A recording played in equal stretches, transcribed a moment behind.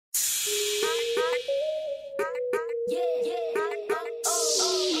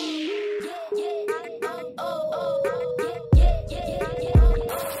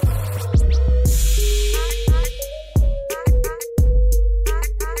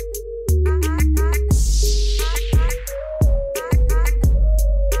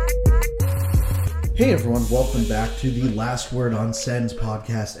Hey everyone, welcome back to the Last Word on Sens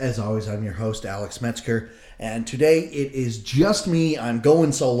podcast. As always, I'm your host, Alex Metzger, and today it is just me. I'm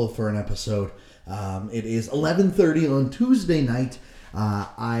going solo for an episode. It is 11:30 on Tuesday night.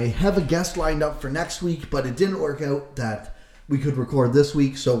 I have a guest lined up for next week, but it didn't work out that we could record this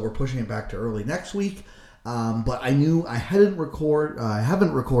week, so we're pushing it back to early next week. But I knew I haven't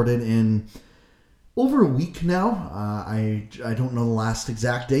recorded in over a week now. I don't know the last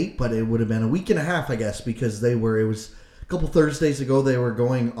exact date, but it would have been a week and a half, I guess, because it was a couple Thursdays ago they were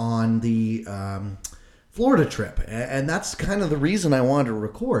going on the Florida trip, and that's kind of the reason I wanted to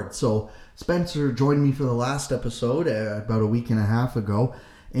record. So Spencer joined me for the last episode about a week and a half ago,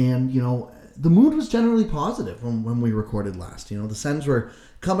 and the mood was generally positive when we recorded last. The Sens were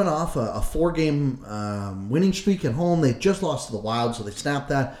coming off a 4-game winning streak at home. They just lost to the Wild, so they snapped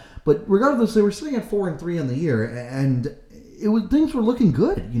that. But regardless, they were sitting at 4-3 on the year, and things were looking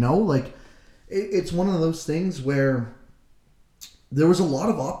good. It's one of those things where there was a lot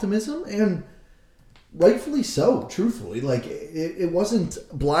of optimism, and rightfully so. Truthfully, it wasn't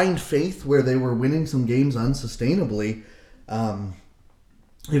blind faith where they were winning some games unsustainably.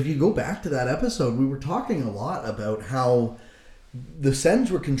 If you go back to that episode, we were talking a lot about how the Sens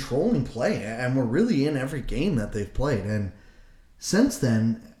were controlling play and were really in every game that they've played, and since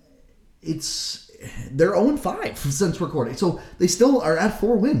then, they're 0-5 since recording. So they still are at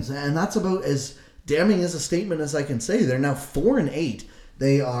 4 wins, and that's about as damning as a statement as I can say. They're now 4-8.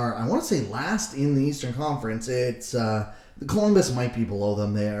 They are, I want to say, last in the Eastern Conference. It's Columbus might be below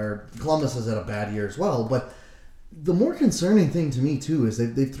them. Columbus has had a bad year as well. But the more concerning thing to me too is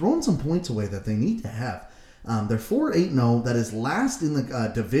they've thrown some points away that they need to have. They're 4-8-0. That is last in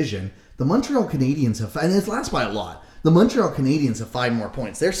the division. The Montreal Canadiens have, and it's last by a lot. The Montreal Canadiens have 5 more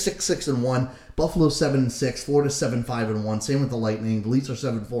points. They're 6-6-1. Buffalo 7-6. Florida 7-5-1. Same with the Lightning. The Leafs are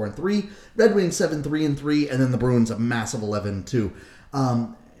 7-4-3. Red Wings 7-3-3. And then the Bruins a massive 11-2.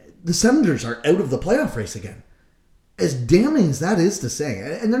 The Senators are out of the playoff race again. As damning as that is to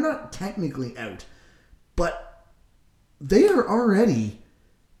say, and they're not technically out, but they are already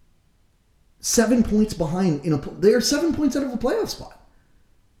 7 points behind. They are 7 points out of a playoff spot.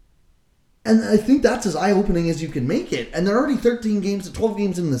 And I think that's as eye-opening as you can make it. And they're already 13 games to 12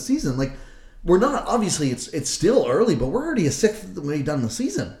 games into the season. We're not, obviously, it's still early, but we're already a sixth of the way done the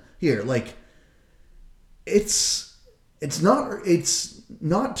season here. It's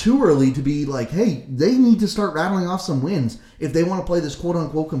not too early to be hey, they need to start rattling off some wins if they want to play this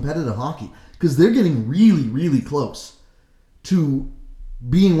quote-unquote competitive hockey. Because they're getting really, really close to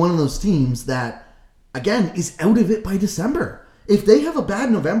being one of those teams that, again, is out of it by December. If they have a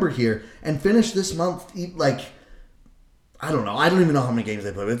bad November here and finish this month, I don't know. I don't even know how many games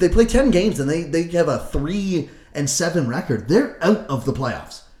they play. But if they play 10 games and they have a 3-7 record, they're out of the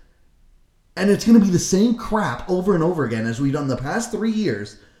playoffs. And it's going to be the same crap over and over again as we've done the past 3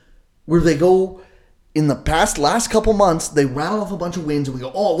 years, where they go in the last couple months, they rattle off a bunch of wins and we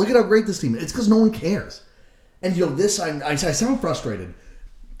go, oh, look at how great this team is. It's because no one cares. And I sound frustrated.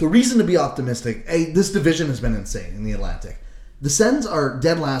 The reason to be optimistic, this division has been insane in the Atlantic. The Sens are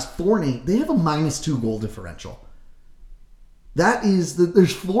dead last, 4-8. They have a -2 goal differential. That is,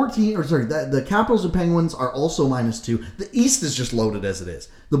 there's 14, the Capitals and Penguins are also -2. The East is just loaded as it is.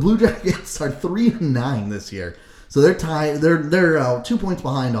 The Blue Jackets are 3-9 this year. So they're tied, they're 2 points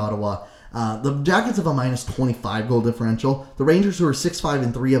behind Ottawa. The Jackets have a -25 goal differential. The Rangers, who are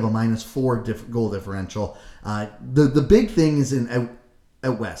 6-5-3, have a -4 goal differential. The big thing is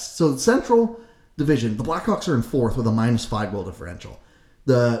out west. So the Central Division, the Blackhawks are in 4th with a -5 goal differential.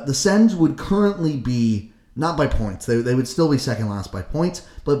 The Sens would currently be, not by points, they would still be second last by points,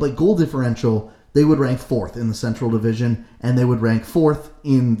 but by goal differential, they would rank 4th in the Central Division, and they would rank 4th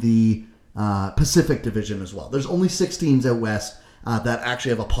in the Pacific Division as well. There's only 6 teams out west that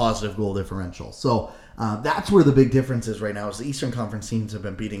actually have a positive goal differential. So that's where the big difference is right now, is the Eastern Conference teams have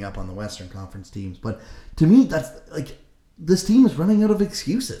been beating up on the Western Conference teams. But to me, that's this team is running out of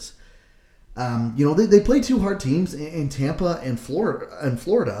excuses. They play 2 hard teams in Tampa and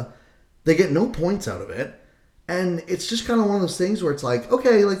Florida. They get no points out of it. And it's just kind of one of those things where it's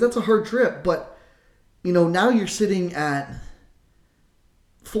okay, that's a hard trip. But, now you're sitting at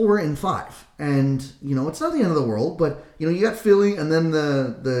 4-5. And, it's not the end of the world. But, you got Philly and then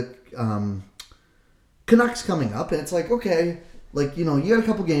the Canucks coming up. And it's okay, you got a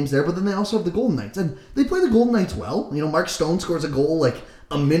couple games there. But then they also have the Golden Knights. And they play the Golden Knights well. Mark Stone scores a goal,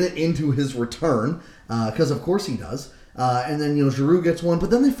 a minute into his return, because of course he does. And then, Giroux gets one, but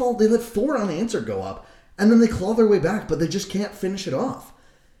then they let 4 unanswered go up, and then they claw their way back, but they just can't finish it off.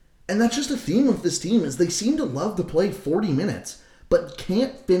 And that's just a theme with this team, is they seem to love to play 40 minutes, but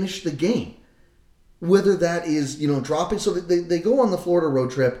can't finish the game. whether that is, dropping. So they go on the Florida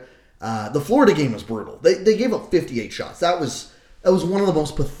road trip. The Florida game was brutal. They gave up 58 shots. That was one of the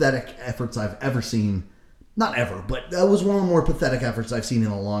most pathetic efforts I've ever seen. Not ever, but that was one of the more pathetic efforts I've seen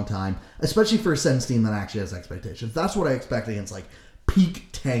in a long time, especially for a Sens team that actually has expectations. That's what I expect against like peak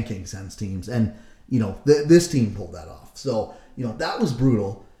tanking Sens teams, and this team pulled that off. So that was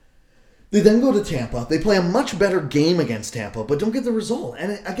brutal. They then go to Tampa. They play a much better game against Tampa, but don't get the result.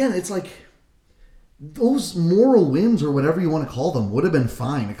 And again, it's like those moral wins or whatever you want to call them would have been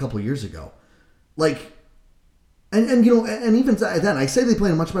fine a couple years ago. Like, and even then, I say they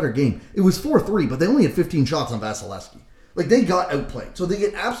played a much better game. It was 4-3, but they only had 15 shots on Vasilevsky. Like, they got outplayed. So they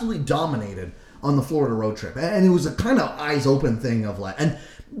get absolutely dominated on the Florida road trip. And it was a kind of eyes open thing of like, and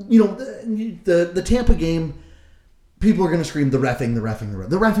the Tampa game, people are going to scream the refing.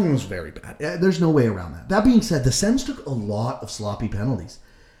 The refing was very bad. There's no way around that. That being said, the Sens took a lot of sloppy penalties.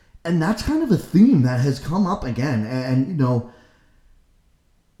 And that's kind of a theme that has come up again. And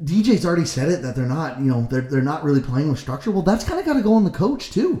DJ's already said it, that they're not, they're not really playing with structure. Well, that's kind of got to go on the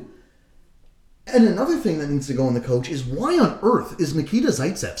coach too. And another thing that needs to go on the coach is, why on earth is Nikita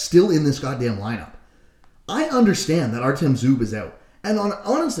Zaitsev still in this goddamn lineup? I understand that Artem Zub is out. And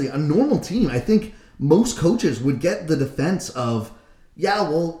honestly, a normal team, I think most coaches would get the defense of,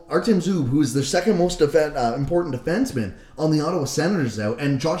 Artem Zub, who is their second most important defenseman on the Ottawa Senators, is out,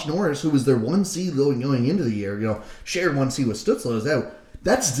 and Josh Norris, who was their 1C going into the year, shared 1C with Stützle, is out.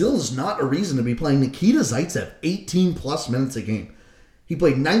 That still is not a reason to be playing Nikita Zaitsev 18-plus minutes a game. He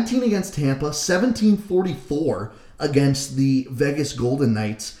played 19 against Tampa, 17:44 against the Vegas Golden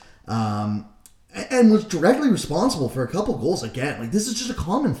Knights, and was directly responsible for a couple goals again. Like, this is just a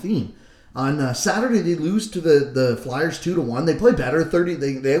common theme. On Saturday, they lose to the Flyers 2-1. They play better.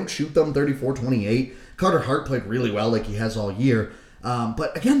 They outshoot them 34-28. Carter Hart played really well, like he has all year.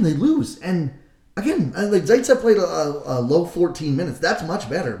 But again, they lose. And again, like Zaitsev played a low 14 minutes. That's much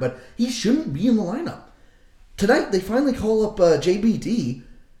better, but he shouldn't be in the lineup. Tonight, they finally call up JBD,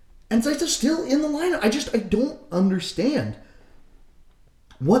 and Zaitsev's still in the lineup. I don't understand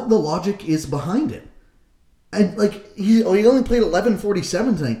what the logic is behind it. And like he only played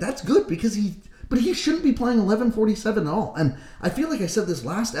 11:47 tonight. That's good because he shouldn't be playing 11:47 at all. And I feel like I said this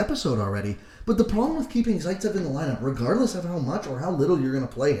last episode already, but the problem with keeping Zaitsev in the lineup, regardless of how much or how little you're going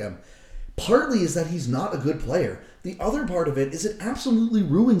to play him, partly is that he's not a good player. The other part of it is it absolutely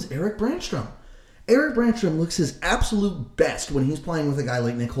ruins Erik Brannstrom. Erik Brannstrom looks his absolute best when he's playing with a guy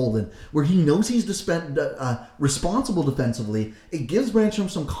like Nick Holden, where he knows he's responsible defensively. It gives Brannstrom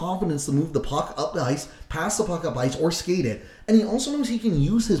some confidence to move the puck up the ice, pass the puck up ice, or skate it. And he also knows he can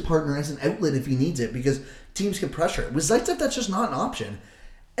use his partner as an outlet if he needs it, because teams can pressure it. With Zaitsev, that's just not an option.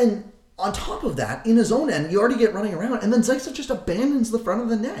 And on top of that, in his own end, you already get running around, and then Zaitsev just abandons the front of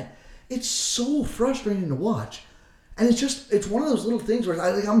the net. It's so frustrating to watch. And it's one of those little things where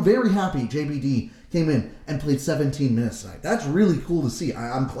I'm very happy JBD came in and played 17 minutes tonight. That's really cool to see.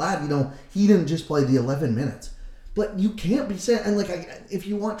 I'm glad, he didn't just play the 11 minutes. But you can't be saying, and if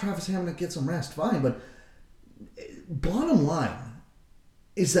you want Travis Hamonic to get some rest, fine. But bottom line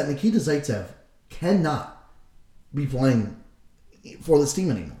is that Nikita Zaitsev cannot be playing for this team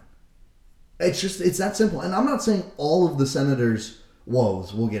anymore. It's that simple. And I'm not saying all of the Senators'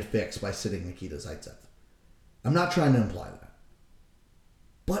 woes will get fixed by sitting Nikita Zaitsev. I'm not trying to imply that.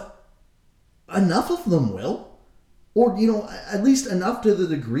 But enough of them will. Or, at least enough to the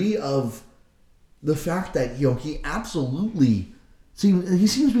degree of the fact that, he absolutely seems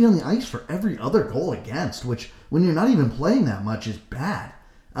to be on the ice for every other goal against, which, when you're not even playing that much, is bad.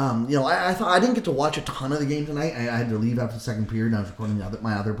 I thought I didn't get to watch a ton of the game tonight. I had to leave after the second period, and I was recording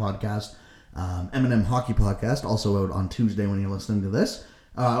my other podcast, M&M Hockey Podcast, also out on Tuesday when you're listening to this.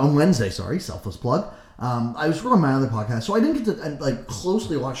 On Wednesday, selfless plug. I was recording my other podcast, so I didn't get to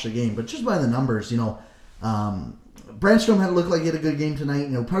closely watch the game, but just by the numbers, Brannstrom had to look like he had a good game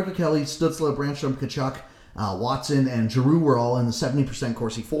tonight. Parker Kelly, Stützle, Brannstrom, Tkachuk, Watson, and Giroux were all in the 70%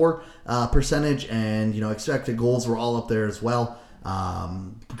 Corsi 4 percentage, and expected goals were all up there as well.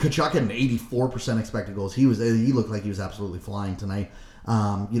 Tkachuk had an 84% expected goals. He looked like he was absolutely flying tonight.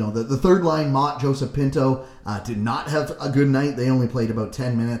 The third line, Mott, Joseph Pinto, did not have a good night. They only played about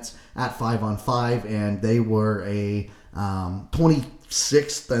 10 minutes at 5-on-5, and they were a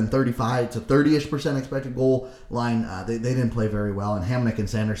 26th and 35 to 30-ish% expected goal line. They didn't play very well, and Hamonic and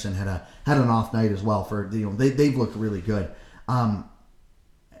Sanderson had an off night as well. They've looked really good. I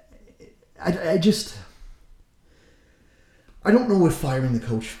don't know if firing the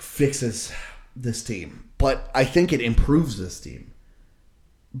coach fixes this team, but I think it improves this team.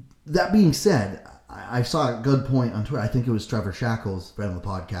 That being said, I saw a good point on Twitter. I think it was Trevor Shackles, friend of the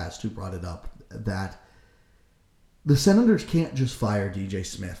podcast, who brought it up. that the Senators can't just fire DJ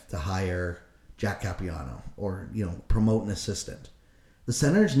Smith to hire Jack Capuano or, promote an assistant. The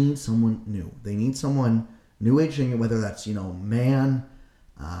Senators need someone new. They need someone new aging, whether that's, Mann,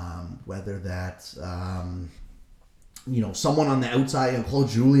 whether that's, someone on the outside. Claude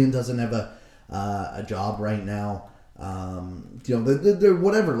Julien doesn't have a job right now. They're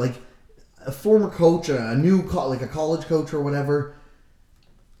whatever, like a former coach, a new, like a college coach or whatever.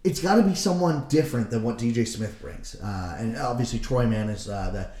 It's got to be someone different than what DJ Smith brings. And obviously Troy Mann is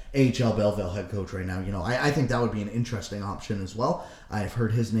the AHL Belleville head coach right now. I think that would be an interesting option as well. I've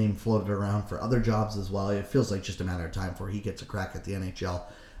heard his name floated around for other jobs as well. It feels like just a matter of time before he gets a crack at the NHL.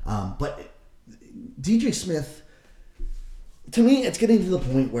 But DJ Smith, to me, it's getting to the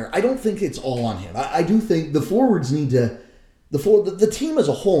point where I don't think it's all on him. I do think the forwards need to... The team as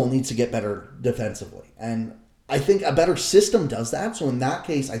a whole needs to get better defensively. And I think a better system does that. So in that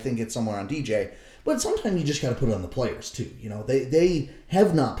case, I think it's somewhere on DJ. But sometimes you just got to put it on the players too. They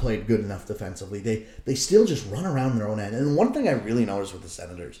have not played good enough defensively. They still just run around their own end. And one thing I really noticed with the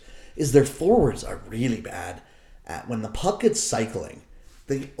Senators is their forwards are really bad at when the puck gets cycling.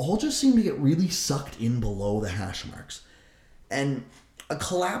 They all just seem to get really sucked in below the hash marks. And a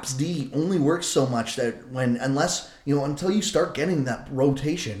collapsed D only works so much that until you start getting that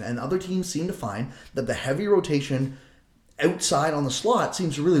rotation, and other teams seem to find that the heavy rotation outside on the slot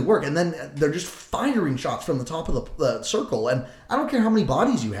seems to really work, and then they're just firing shots from the top of the circle, and I don't care how many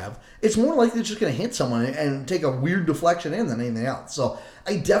bodies you have, it's more likely it's just going to hit someone and take a weird deflection in than anything else. So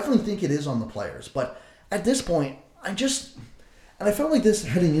I definitely think it is on the players, but at this point, and I felt like this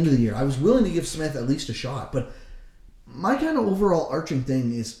heading into the year, I was willing to give Smith at least a shot, but my kind of overall arching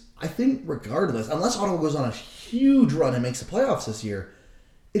thing is, I think regardless, unless Ottawa goes on a huge run and makes the playoffs this year,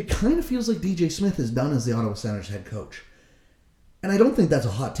 it kind of feels like DJ Smith is done as the Ottawa Senators head coach. And I don't think that's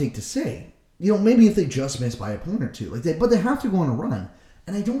a hot take to say. Maybe if they just miss by a point or two. But they have to go on a run.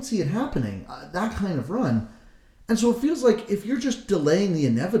 And I don't see it happening, that kind of run. And so it feels like if you're just delaying the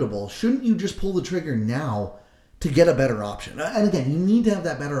inevitable, shouldn't you just pull the trigger now to get a better option? And again, you need to have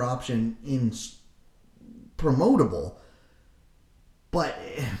that better option in promotable. But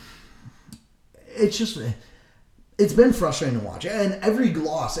it's been frustrating to watch. And every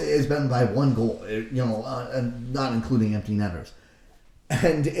loss has been by one goal, and not including empty netters.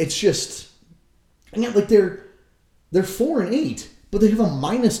 And it's just, they're 4-8, but they have a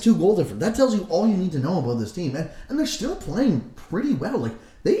 -2 goal difference. That tells you all you need to know about this team. And they're still playing pretty well.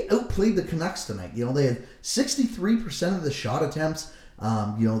 They outplayed the Canucks tonight. They had 63% of the shot attempts.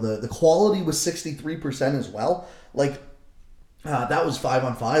 The quality was 63% as well. That was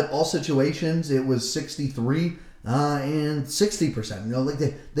 5-on-5. All situations, it was 63 and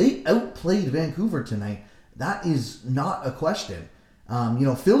 60%. They outplayed Vancouver tonight. That is not a question.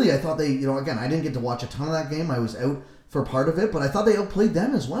 Philly, I thought they, again, I didn't get to watch a ton of that game. I was out for part of it, but I thought they outplayed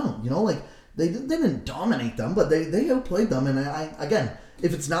them as well. They didn't dominate them, but they outplayed them. And again,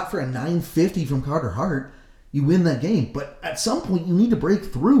 if it's not for a .950 from Carter Hart, you win that game. But at some point, you need to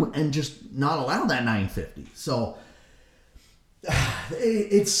break through and just not allow that .950. So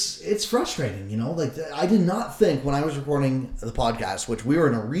it's frustrating, I did not think when I was recording the podcast, which we were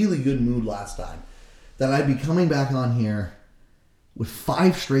in a really good mood last time, that I'd be coming back on here with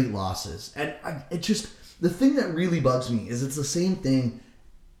 5 straight losses. And the thing that really bugs me is it's the same thing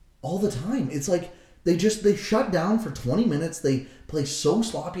all the time. It's like they shut down for 20 minutes. They play so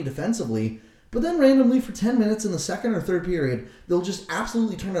sloppy defensively, but then randomly for 10 minutes in the second or third period, they'll just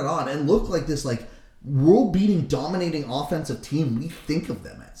absolutely turn it on and look like this world-beating, dominating offensive team we think of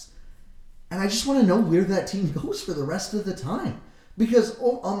them as. And I just want to know where that team goes for the rest of the time. Because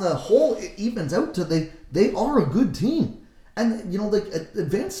on the whole, it evens out to they are a good team. And,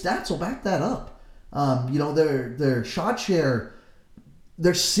 advanced stats will back that up. Their shot share,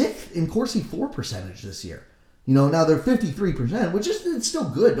 they're 6th in Corsi for percentage this year. Now they're 53%, which is it's still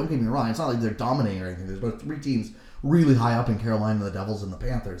good, don't get me wrong. It's not like they're dominating or anything. There's about 3 teams really high up in Carolina, the Devils and the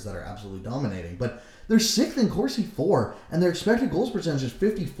Panthers, that are absolutely dominating. But they're 6th in Corsi for, and their expected goals percentage is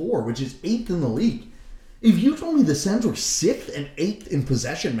 54, which is 8th in the league. If you told me the Sens were 6th and 8th in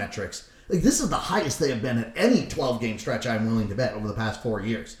possession metrics, this is the highest they have been at any 12-game stretch I'm willing to bet over the past 4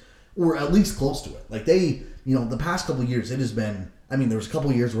 years, or at least close to it. The past couple of years, it has been, there was a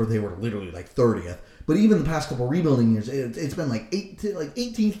couple of years where they were literally 30th, but even the past couple of rebuilding years, it's been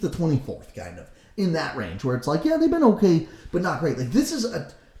 18th to 24th, kind of, in that range, where it's they've been okay, but not great. This is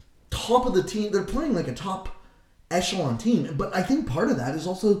a top of the team. They're playing a top echelon team, but I think part of that is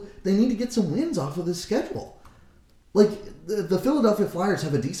also they need to get some wins off of this schedule. The Philadelphia Flyers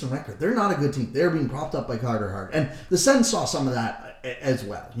have a decent record. They're not a good team. They're being propped up by Carter Hart, and the Sens saw some of that as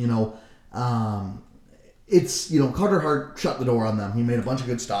well. It's, Carter Hart shut the door on them. He made a bunch of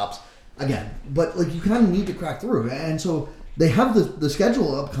good stops again, but like you kind of need to crack through, and so they have the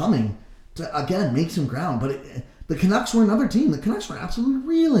schedule upcoming to again make some ground. But the Canucks were another team. The Canucks were absolutely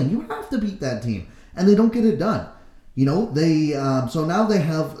reeling. You have to beat that team, and they don't get it done. They so now they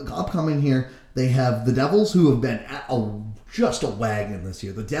have upcoming here. They have the Devils, who have been just a wagon this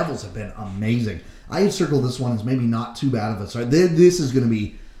year. The Devils have been amazing. I had circled this one as maybe not too bad of a start. This is going to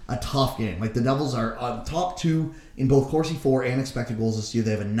be a tough game. Like, the Devils are top 2 in both Corsi for and expected goals this year.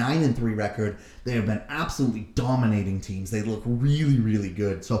 They have a 9-3 record. They have been absolutely dominating teams. They look really, really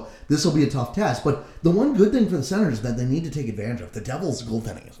good. So this will be a tough test. But the one good thing for the Senators is that they need to take advantage of. The Devils'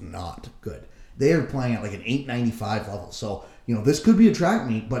 goaltending is not good. They are playing at like an 895 level. So, this could be a track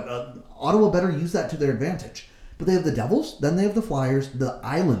meet, but Ottawa better use that to their advantage. But they have the Devils, then they have the Flyers, the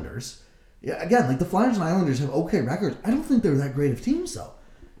Islanders. Yeah, again, like the Flyers and Islanders have okay records. I don't think they're that great of teams, though.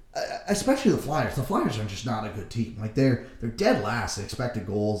 Especially the Flyers. The Flyers are just not a good team. Like, they're dead last in expected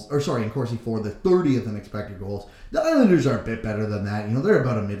goals. Or, sorry, in Corsi for the 30th in expected goals. The Islanders are a bit better than that. They're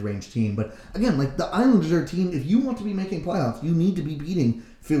about a mid-range team. But, again, like, the Islanders are a team, if you want to be making playoffs, you need to be beating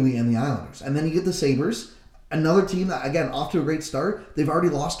Philly and the Islanders. And then you get the Sabres, another team that, again, off to a great start. They've already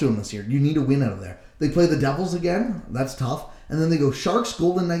lost to them this year. You need a win out of there. They play the Devils again. That's tough. And then they go Sharks,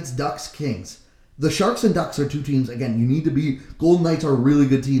 Golden Knights, Ducks, Kings. The Sharks and Ducks are two teams, again, you need to be. Golden Knights are a really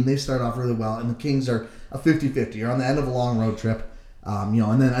good team. They start off really well. And the Kings are a 50-50. You're on the end of a long road trip.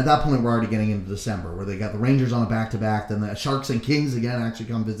 And then at that point, we're already getting into December, where they got the Rangers on a back-to-back. Then the Sharks and Kings, again, actually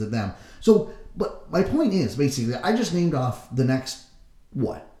come visit them. So, but my point is, basically, I just named off the next,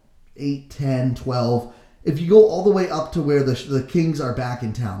 8, 10, 12. If you go all the way up to where the Kings are back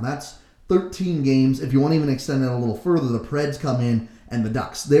in town, that's 13 games. If you want to even extend it a little further, the Preds come in and the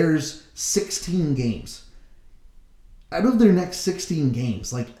Ducks. There's 16 games. Out of their next 16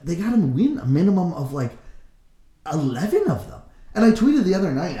 games, like, they got to win a minimum of, 11 of them. And I tweeted the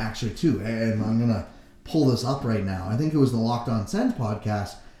other night, actually, too, and I'm going to pull this up right now. I think it was the Locked On Sens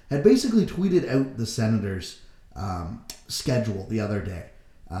podcast, had basically tweeted out the Senators' schedule the other day.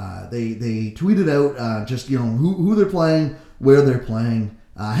 They tweeted out just, who they're playing, where they're playing.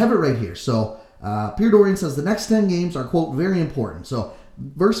 I have it right here. So, Pierre Dorian says the next 10 games are, quote, very important. So,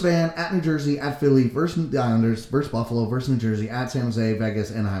 versus Van, at New Jersey, at Philly, versus the Islanders, versus Buffalo, versus New Jersey, at San Jose,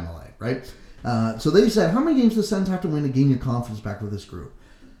 Vegas, Anaheim, LA, right? So they said, how many games does the Sens have to win to gain your confidence back with this group?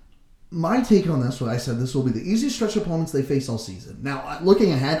 My take on this, I said this will be the easiest stretch opponents they face all season. Now,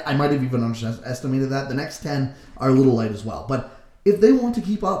 looking ahead, I might have even underestimated that. The next 10 are a little light as well. But if they want to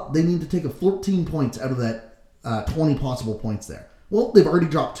keep up, they need to take a 14 points out of that 20 possible points there. Well, they've already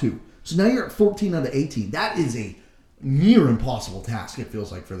dropped 2. So now you're at 14 out of 18. That is a near impossible task, it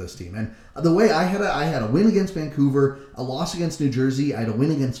feels like, for this team. And the way I had a win against Vancouver, a loss against New Jersey, I had a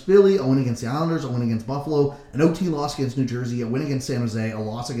win against Philly, a win against the Islanders, a win against Buffalo, an OT loss against New Jersey, a win against San Jose, a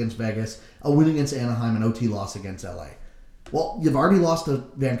loss against Vegas, a win against Anaheim, an OT loss against LA. Well, you've already lost to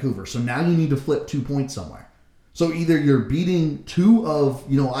Vancouver, so now you need to flip 2 points somewhere. So either you're beating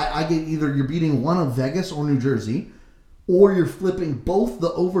you're beating one of Vegas or New Jersey, or you're flipping both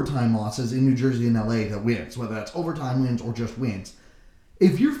the overtime losses in New Jersey and LA to wins, whether that's overtime wins or just wins.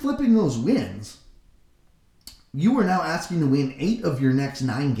 If you're flipping those wins, you are now asking to win 8 of your next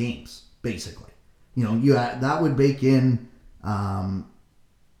 9 games, basically. That would bake in a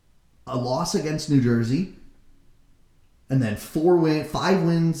loss against New Jersey, and then 5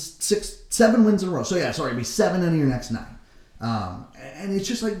 wins, 7 wins in a row. So it'd be 7 out of your next 9. And it's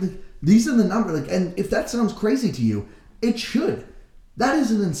just like, these are the numbers. And if that sounds crazy to you, it should. That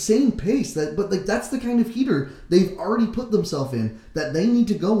is an insane pace. But that's the kind of heater they've already put themselves in that they need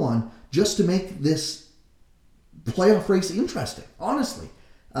to go on just to make this playoff race interesting. Honestly,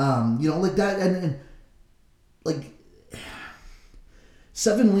 that, and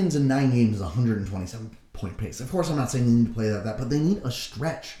 7 wins in 9 games is 127 point pace. Of course, I'm not saying they need to play like that, but they need a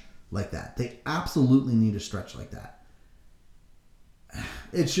stretch like that. They absolutely need a stretch like that.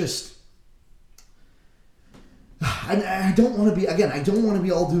 It's just. I don't want to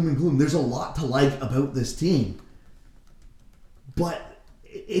be all doom and gloom. There's a lot to like about this team. But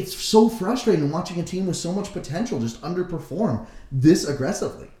it's so frustrating watching a team with so much potential just underperform this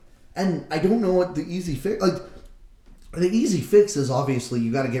aggressively. And I don't know what the easy fix... the easy fix is obviously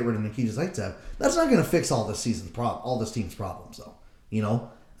you got to get rid of Nikita Zaitsev. That's not going to fix all this team's problems, though.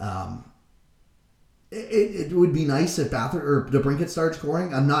 It would be nice if DeBrincat started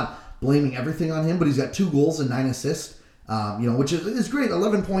scoring. I'm not blaming everything on him, but he's got 2 goals and 9 assists, which is great.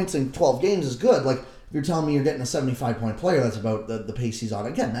 11 points in 12 games is good. If you're telling me you're getting a 75-point player, that's about the pace he's on.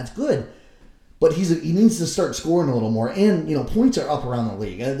 Again, that's good. But he needs to start scoring a little more. And, points are up around the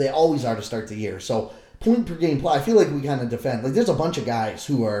league. And they always are to start the year. So, point per game play, I feel like we kind of defend. Like, there's a bunch of guys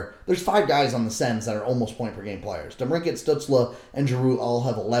there's 5 guys on the Sens that are almost point per game players. DeBrincat, Stützle, and Giroux all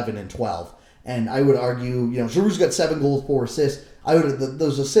have 11 and 12. And I would argue, Giroux's got 7 goals, 4 assists.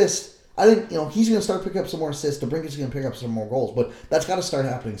 Those assists, I think, he's going to start picking up some more assists. DeBrincat's going to pick up some more goals. But that's got to start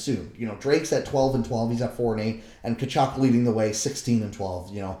happening soon. Drake's at 12 and 12. He's at 4 and 8. And Tkachuk leading the way, 16 and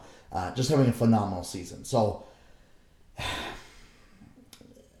 12. Just having a phenomenal season. So,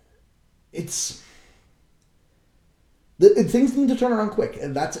 things need to turn around quick,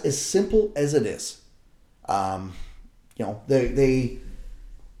 and that's as simple as it is. I've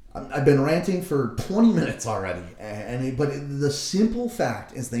been ranting for 20 minutes already, but the simple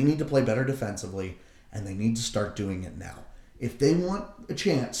fact is they need to play better defensively, and they need to start doing it now. If they want a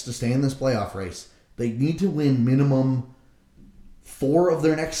chance to stay in this playoff race, they need to win minimum 4 of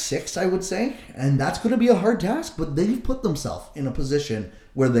their next 6, I would say, and that's going to be a hard task, but they've put themselves in a position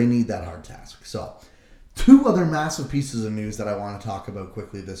where they need that hard task. So, 2 other massive pieces of news that I want to talk about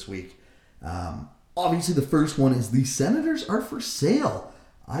quickly this week. Obviously, the first one is the Senators are for sale.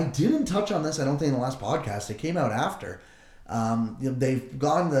 I didn't touch on this, I don't think, in the last podcast. It came out after. They've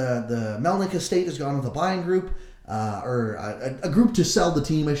gone, the Melnyk estate has gone with a buying group, or a group to sell the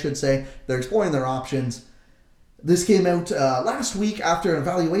team, I should say. They're exploring their options. This came out last week after an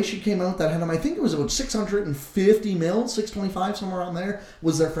evaluation came out that had them, I think it was about 650 mil, 625, somewhere around there,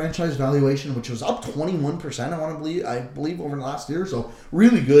 was their franchise valuation, which was up 21%, I believe, over the last year. So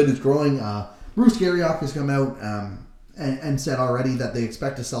really good. It's growing. Bruce Garriock has come out and said already that they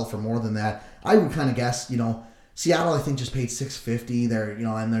expect to sell for more than that. I would kind of guess, Seattle, I think, just paid $650 there,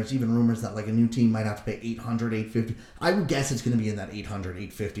 and there's even rumors that like a new team might have to pay $800, $850. I would guess it's going to be in that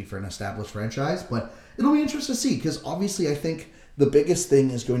 $800, $850 for an established franchise, but it'll be interesting to see, because obviously I think the biggest thing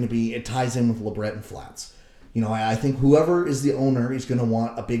is going to be it ties in with LeBreton Flats. I think whoever is the owner is going to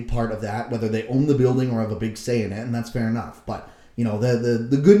want a big part of that, whether they own the building or have a big say in it, and that's fair enough. But,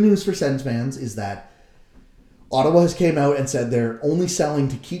 the good news for Sens fans is that Ottawa has came out and said they're only selling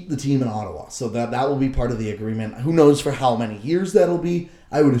to keep the team in Ottawa. So that will be part of the agreement. Who knows for how many years that'll be.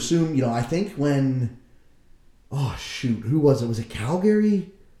 I would assume, I think when... Oh, shoot. Who was it? Was it Calgary?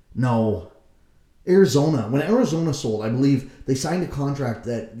 No. Arizona. When Arizona sold, I believe they signed a contract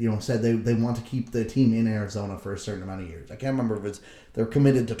that, said they want to keep the team in Arizona for a certain amount of years. I can't remember if they're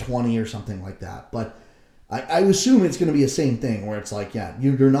committed to 20 or something like that. But I assume it's going to be the same thing where it's like, yeah,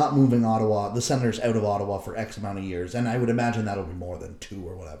 you're not moving the Senators out of Ottawa for X amount of years. And I would imagine that'll be more than 2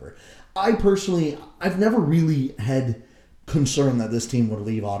 or whatever. I've never really had concern that this team would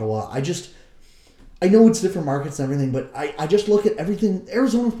leave Ottawa. I know it's different markets and everything, but I just look at everything.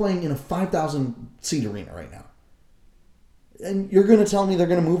 Arizona's playing in a 5,000 seat arena right now. And you're going to tell me they're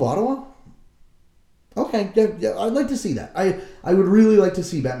going to move Ottawa? Okay, yeah, I'd like to see that. I would really like to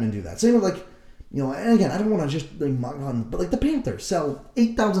see Bettman do that. Same with and again, I don't want to just mug on, but the Panthers sell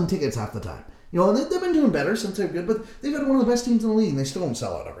 8,000 tickets half the time. And they've been doing better since they're good, but they've had one of the best teams in the league, and they still don't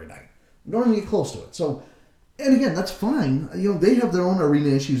sell out every night. They don't even get close to it. So, and again, that's fine. They have their own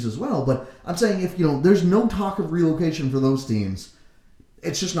arena issues as well, but I'm saying if, there's no talk of relocation for those teams,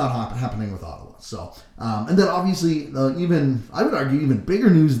 it's just not happening with Ottawa. So, and then obviously, I would argue even bigger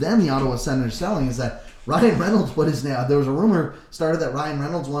news than the Ottawa Senators selling is that Ryan Reynolds there was a rumor started that Ryan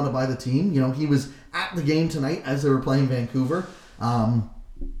Reynolds wanted to buy the team. He was at the game tonight as they were playing Vancouver. I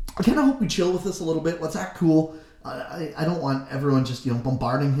kind of hope we chill with this a little bit. Let's act cool. I don't want everyone just,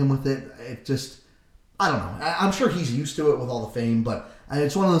 bombarding him with it. It just, I don't know. I'm sure he's used to it with all the fame, but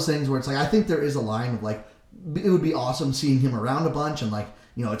it's one of those things where it's like, I think there is a line of it would be awesome seeing him around a bunch and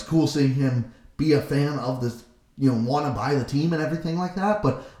it's cool seeing him be a fan of this, want to buy the team and everything like that,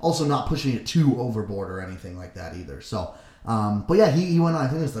 but also not pushing it too overboard or anything like that either. So, but yeah, he went on, I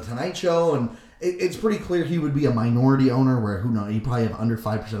think it was the Tonight Show, and it's pretty clear he would be a minority owner where, who knows, he'd probably have under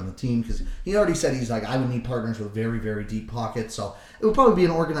 5% of the team because he already said he's I would need partners with very, very deep pockets. So it would probably be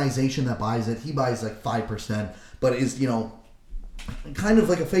an organization that buys it. He buys 5%, but is, kind of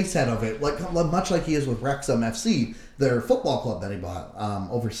like a face head of it, much like he is with Wrexham FC, their football club that he bought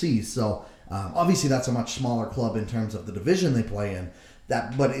overseas. So obviously that's a much smaller club in terms of the division they play in.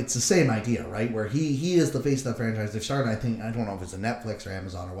 But it's the same idea, right? Where he is the face of that franchise. They've started, I don't know if it's a Netflix or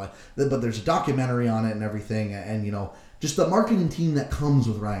Amazon or what, but there's a documentary on it and everything. And, just the marketing team that comes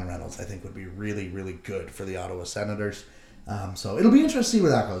with Ryan Reynolds, I think would be really, really good for the Ottawa Senators. So it'll be interesting to see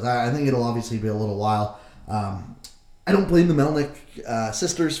where that goes. I think it'll obviously be a little while. I don't blame the Melnyk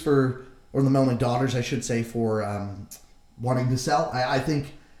sisters or the Melnyk daughters, I should say, for wanting to sell. I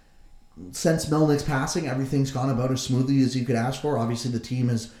think since Melnick's passing, everything's gone about as smoothly as you could ask for. Obviously, the team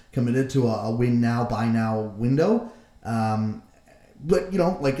is committed to a win now, buy now window. But,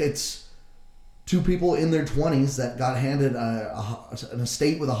 it's two people in their 20s that got handed an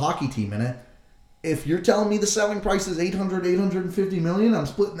estate with a hockey team in it. If you're telling me the selling price is $850 million, I'm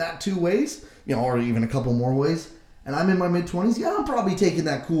splitting that two ways, or even a couple more ways, and I'm in my mid-20s, I'm probably taking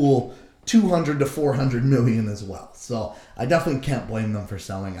that cool 200 to 400 million as well. So I definitely can't blame them for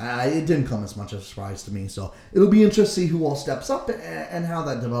selling. It didn't come as much of a surprise to me. So it'll be interesting to see who all steps up and how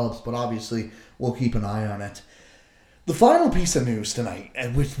that develops. But obviously, we'll keep an eye on it. The final piece of news tonight,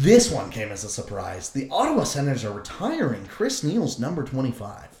 and which this one came as a surprise, the Ottawa Senators are retiring Chris Neil's number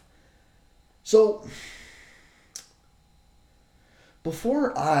 25. So,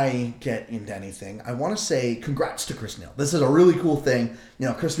 before I get into anything, I want to say congrats to Chris Neil. This is a really cool thing.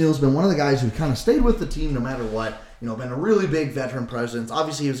 Chris Neil's been one of the guys who kind of stayed with the team no matter what. Been a really big veteran presence.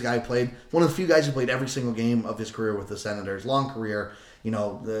 Obviously, he was a guy who played, one of the few guys who played every single game of his career with the Senators. Long career.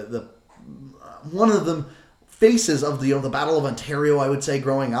 One of the faces of the Battle of Ontario, I would say,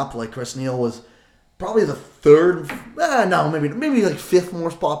 growing up. Like, Chris Neil was probably the third, maybe like fifth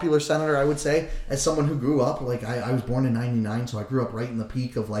most popular Senator, I would say, as someone who grew up. Like, I was born in 99, so I grew up right in the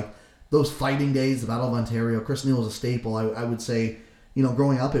peak of, like, those fighting days, the Battle of Ontario. Chris Neil was a staple. I would say,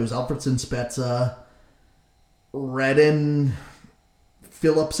 growing up, it was Alfredson, Spezza, Redden,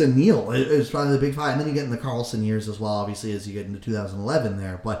 Phillips, and Neil. It was probably the big five. And then you get in the Carlson years as well, obviously, as you get into 2011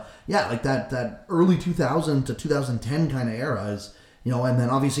 there. But, yeah, like that early 2000 to 2010 kind of era is, and then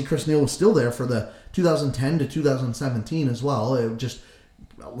obviously Chris Neil was still there for the 2010 to 2017 as well. It was just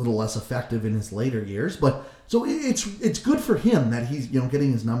a little less effective in his later years. But, so it's good for him that he's,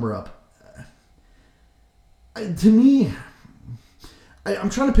 getting his number up. To me,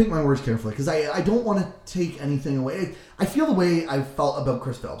 I'm trying to pick my words carefully because I don't want to take anything away. I feel the way I felt about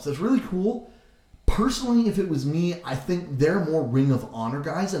Chris Phelps. It's really cool. Personally, if it was me, I think they're more Ring of Honor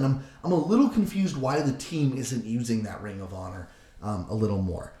guys, and I'm a little confused why the team isn't using that Ring of Honor a little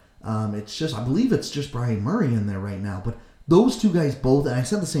more. It's just, I believe it's just Brian Murray in there right now, but those two guys both, and I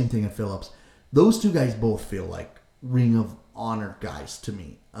said the same thing at Phillips, those two guys both feel like Ring of Honor guys to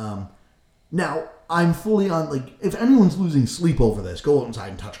me. Now, I'm fully on, like, if anyone's losing sleep over this, go outside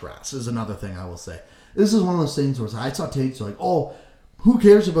and touch grass is another thing I will say. This is one of those things where I saw takes like, oh, who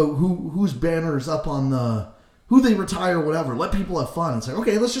cares about whose banner is up on the, who they retire, whatever. Let people have fun. It's like,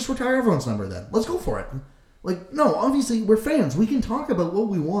 okay, let's just retire everyone's number then. Let's go for it. Like, no, obviously, we're fans. We can talk about what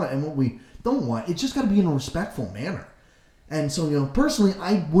we want and what we don't want. It's just got to be in a respectful manner. And so, personally,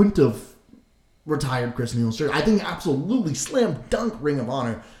 I wouldn't have retired Chris Neil's shirt. I think absolutely slam dunk Ring of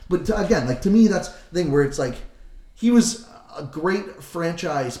Honor. But again, like, to me, that's the thing where it's like, he was a great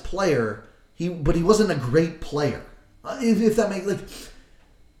franchise player, but he wasn't a great player. If that makes, like,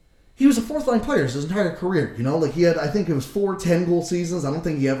 he was a fourth-line player his entire career, Like, he had, I think it was 4 10-goal seasons. I don't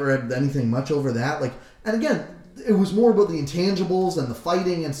think he ever had anything much over that. Like, and again, it was more about the intangibles and the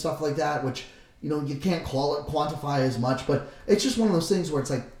fighting and stuff like that, which, you can't quantify as much. But it's just one of those things where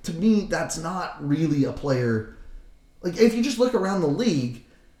it's like, to me, that's not really a player. Like, if you just look around the league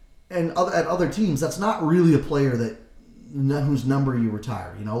and at other teams, that's not really a player whose number you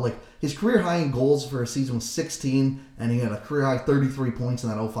retire. Like, his career high in goals for a season was 16, and he had a career high 33 points in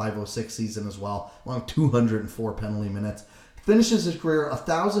that 05-06 season as well, along with 204 penalty minutes. Finishes his career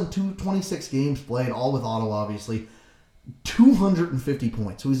 1,026 games played, all with Ottawa, obviously. 250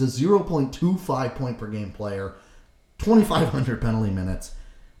 points. So he's a 0.25 point per game player. 2,500 penalty minutes.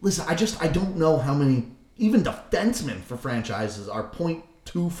 Listen, I don't know how many, even defensemen for franchises are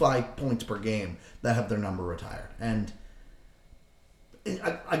 0.25 points per game that have their number retired. And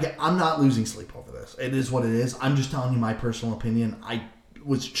I'm not losing sleep over this. It is what it is. I'm just telling you my personal opinion. I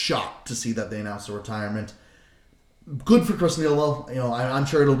was shocked to see that they announced a retirement. Good for Chris Neil, though. I'm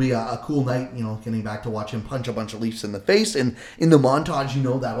sure it'll be a cool night, getting back to watch him punch a bunch of Leafs in the face. And in the montage,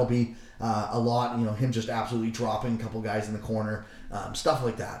 that'll be a lot, him just absolutely dropping a couple guys in the corner, stuff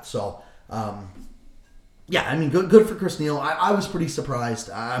like that. So, yeah, I mean, good for Chris Neil. I was pretty surprised.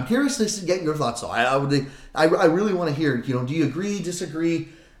 I'm curious to get your thoughts, though. I really want to hear, do you agree, disagree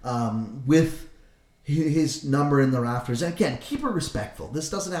with his number in the rafters? And again, keep it respectful. This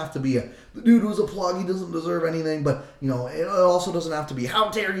doesn't have to be the dude was a plug, he doesn't deserve anything, but, it also doesn't have to be, how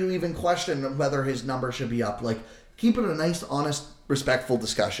dare you even question whether his number should be up. Like, keep it a nice, honest, respectful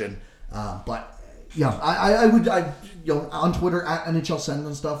discussion. But, yeah, I would, on Twitter, at NHL Sends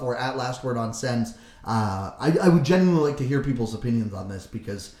and stuff, or at Last Word on Sends, I would genuinely like to hear people's opinions on this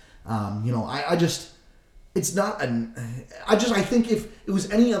because, I think if it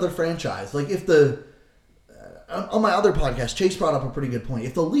was any other franchise, like if on my other podcast, Chase brought up a pretty good point.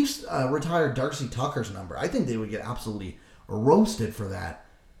 If the Leafs retired Darcy Tucker's number, I think they would get absolutely roasted for that.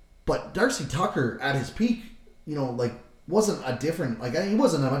 But Darcy Tucker, at his peak, wasn't a different, he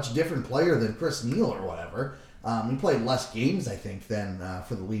wasn't a much different player than Chris Neil or whatever. He played less games, I think, than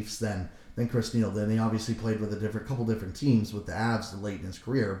for the Leafs than Chris Neil did. And he obviously played with couple different teams with the Avs late in his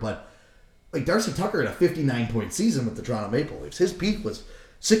career. But Darcy Tucker had a 59-point season with the Toronto Maple Leafs. His peak was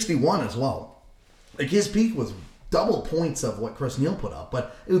 61 as well. His peak was double points of what Chris Neil put up.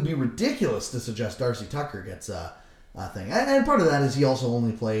 But it would be ridiculous to suggest Darcy Tucker gets a thing. And part of that is he also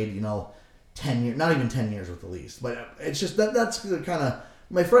only played, 10 years, not even 10 years with the Leafs. But it's just that's kind of,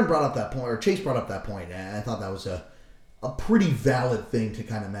 my friend brought up that point, or Chase brought up that point, and I thought that was a pretty valid thing to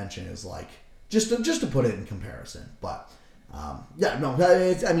kind of mention, is just to put it in comparison. But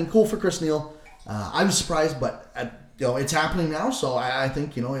cool for Chris Neil. I was surprised, but it's happening now, so I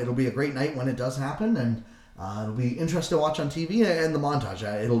think it'll be a great night when it does happen, and it'll be interesting to watch on TV, and the montage.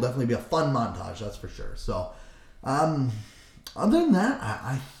 It'll definitely be a fun montage, that's for sure. So, other than that,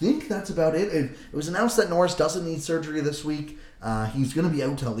 I think that's about it. It was announced that Norris doesn't need surgery this week. He's going to be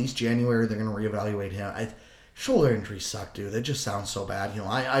out till at least January. They're going to reevaluate him. Shoulder injuries suck, dude. It just sounds so bad.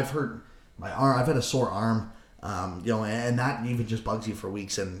 I've hurt my arm. I've had a sore arm. And that even just bugs you for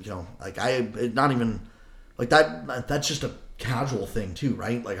weeks. And that's just a casual thing too,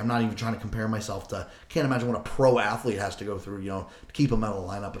 right? I'm not even trying to compare myself to. Can't imagine what a pro athlete has to go through, to keep him out of the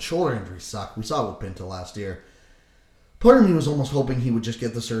lineup. But shoulder injuries suck. We saw it with Pinto last year. Part of me was almost hoping he would just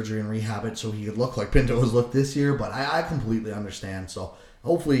get the surgery and rehab it so he could look like Pinto has looked this year, but I completely understand. So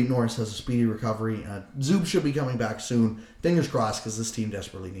hopefully Norris has a speedy recovery. Zub should be coming back soon. Fingers crossed, because this team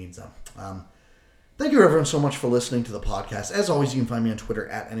desperately needs them. Thank you, everyone, so much for listening to the podcast. As always, you can find me on Twitter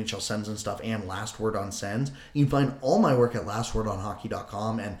at NHL Sens and stuff, and Last Word on Sens. You can find all my work at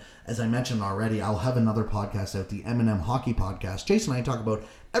lastwordonhockey.com. And as I mentioned already, I'll have another podcast out, the M&M Hockey Podcast. Jason and I talk about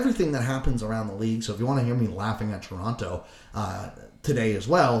everything that happens around the league. So if you want to hear me laughing at Toronto today as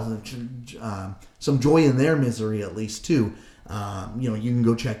well, some joy in their misery at least too, you can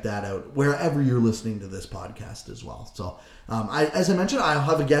go check that out wherever you're listening to this podcast as well. So as I mentioned, I'll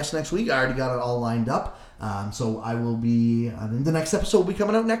have a guest next week. I already got it all lined up. So I will be, the next episode will be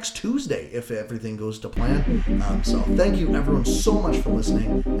coming out next Tuesday if everything goes to plan. So thank you everyone so much for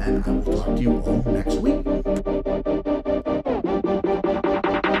listening, and I will talk to you all next week.